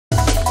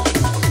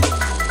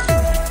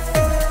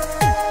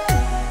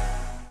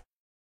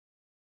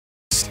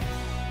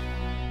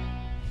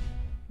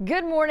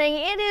Good morning.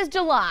 It is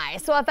July,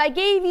 so if I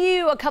gave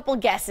you a couple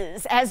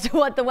guesses as to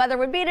what the weather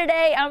would be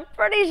today, I'm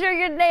pretty sure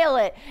you'd nail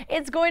it.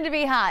 It's going to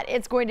be hot.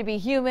 It's going to be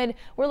humid.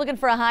 We're looking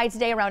for a high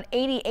today around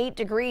 88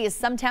 degrees.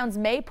 Some towns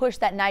may push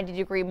that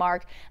 90-degree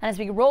mark. And as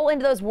we roll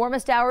into those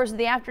warmest hours of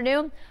the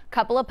afternoon, a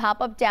couple of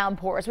pop-up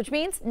downpours, which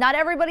means not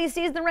everybody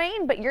sees the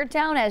rain, but your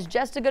town has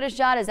just as good a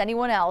shot as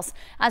anyone else.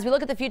 As we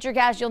look at the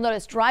futurecast, you'll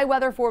notice dry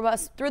weather for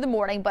us through the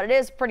morning, but it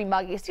is pretty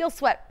muggy, so you'll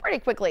sweat pretty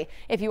quickly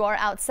if you are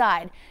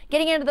outside.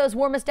 Getting into those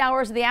warmest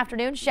hours of the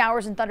afternoon,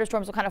 showers and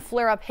thunderstorms will kind of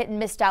flare up hit and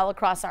miss style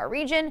across our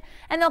region,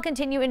 and they'll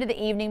continue into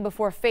the evening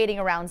before fading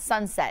around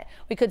sunset.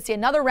 We could see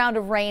another round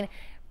of rain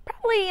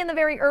probably in the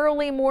very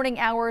early morning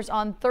hours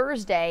on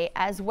Thursday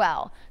as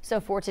well. So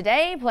for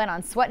today, plan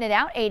on sweating it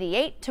out,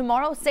 88.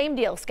 Tomorrow, same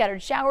deal,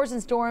 scattered showers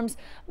and storms,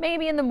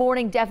 maybe in the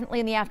morning, definitely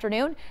in the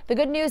afternoon. The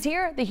good news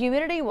here, the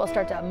humidity will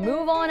start to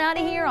move on out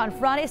of here on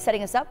Friday,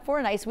 setting us up for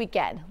a nice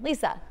weekend.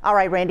 Lisa. All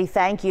right, Randy,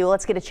 thank you.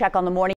 Let's get a check on the morning.